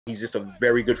He's just a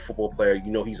very good football player. You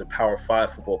know, he's a Power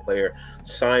 5 football player.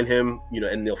 Sign him, you know,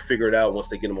 and they'll figure it out once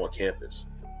they get him on campus.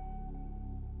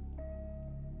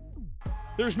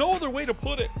 There's no other way to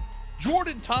put it.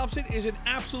 Jordan Thompson is an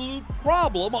absolute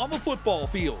problem on the football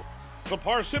field. The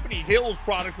Parsippany Hills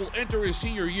product will enter his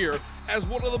senior year as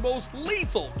one of the most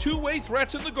lethal two-way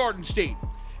threats in the Garden State.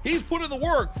 He's put in the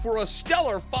work for a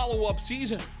stellar follow-up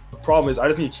season. The problem is I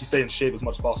just need to stay in shape as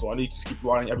much as possible. I need to just keep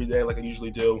running every day like I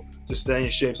usually do, just staying in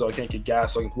shape so I can't get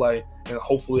gassed, so I can play, and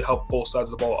hopefully help both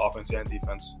sides of the ball, offense and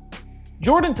defense.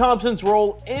 Jordan Thompson's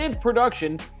role and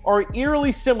production are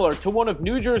eerily similar to one of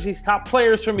New Jersey's top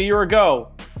players from a year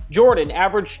ago. Jordan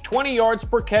averaged 20 yards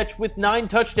per catch with 9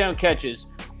 touchdown catches,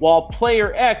 while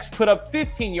player X put up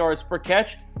 15 yards per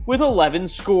catch with 11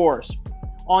 scores.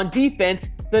 On defense,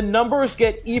 the numbers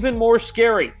get even more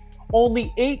scary.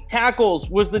 Only 8 tackles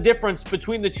was the difference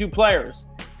between the two players.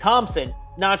 Thompson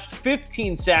notched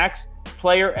 15 sacks,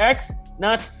 player X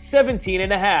notched 17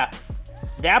 and a half.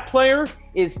 That player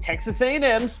is Texas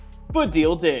A&M's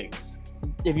Fadil Diggs.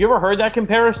 Have you ever heard that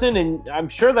comparison? And I'm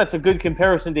sure that's a good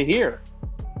comparison to hear.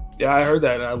 Yeah, I heard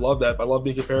that, and I love that. I love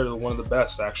being compared to one of the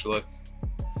best, actually.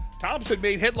 Thompson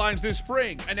made headlines this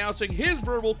spring, announcing his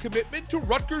verbal commitment to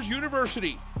Rutgers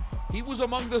University. He was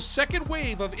among the second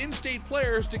wave of in-state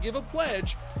players to give a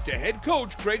pledge to head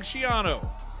coach Greg Schiano.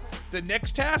 The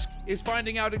next task is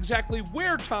finding out exactly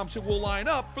where Thompson will line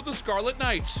up for the Scarlet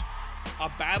Knights. A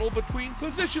battle between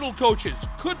positional coaches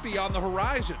could be on the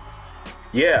horizon.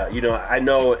 Yeah, you know, I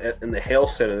know in the Hale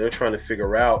Center, they're trying to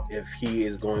figure out if he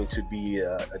is going to be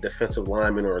a defensive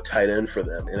lineman or a tight end for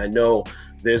them. And I know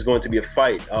there's going to be a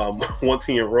fight once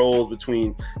he enrolls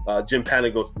between Jim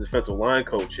Panago's the defensive line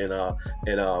coach and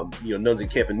Nunzi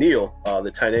Campanile,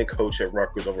 the tight end coach at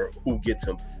Rutgers, over who gets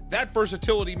him. That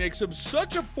versatility makes him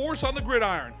such a force on the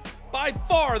gridiron. By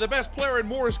far the best player in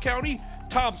Morris County,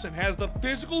 Thompson has the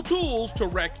physical tools to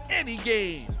wreck any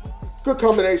game. Good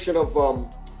combination of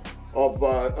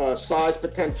size,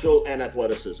 potential, and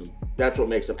athleticism. That's what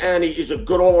makes him. And he's a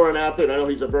good all-around athlete. I know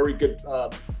he's a very good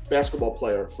basketball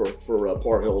player for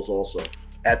Par Hills also.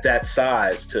 At that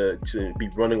size, to be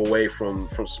running away from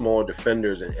smaller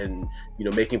defenders and you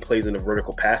know, making plays in the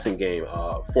vertical passing game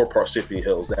for Parsippany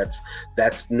Hills,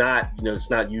 that's not, you know, it's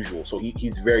not usual. So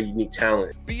he's very unique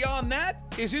talent. Beyond that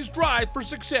is his drive for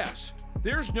success.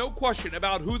 There's no question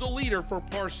about who the leader for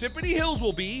Parsippany Hills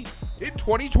will be in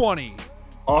 2020.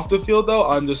 Off the field, though,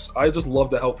 I just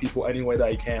love to help people any way that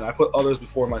I can. I put others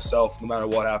before myself, no matter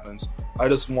what happens. I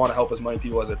just want to help as many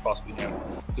people as I possibly can.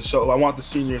 I want the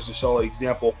seniors to show an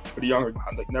example for the younger,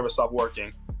 like never stop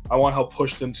working. I want to help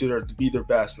push them to be their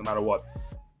best, no matter what.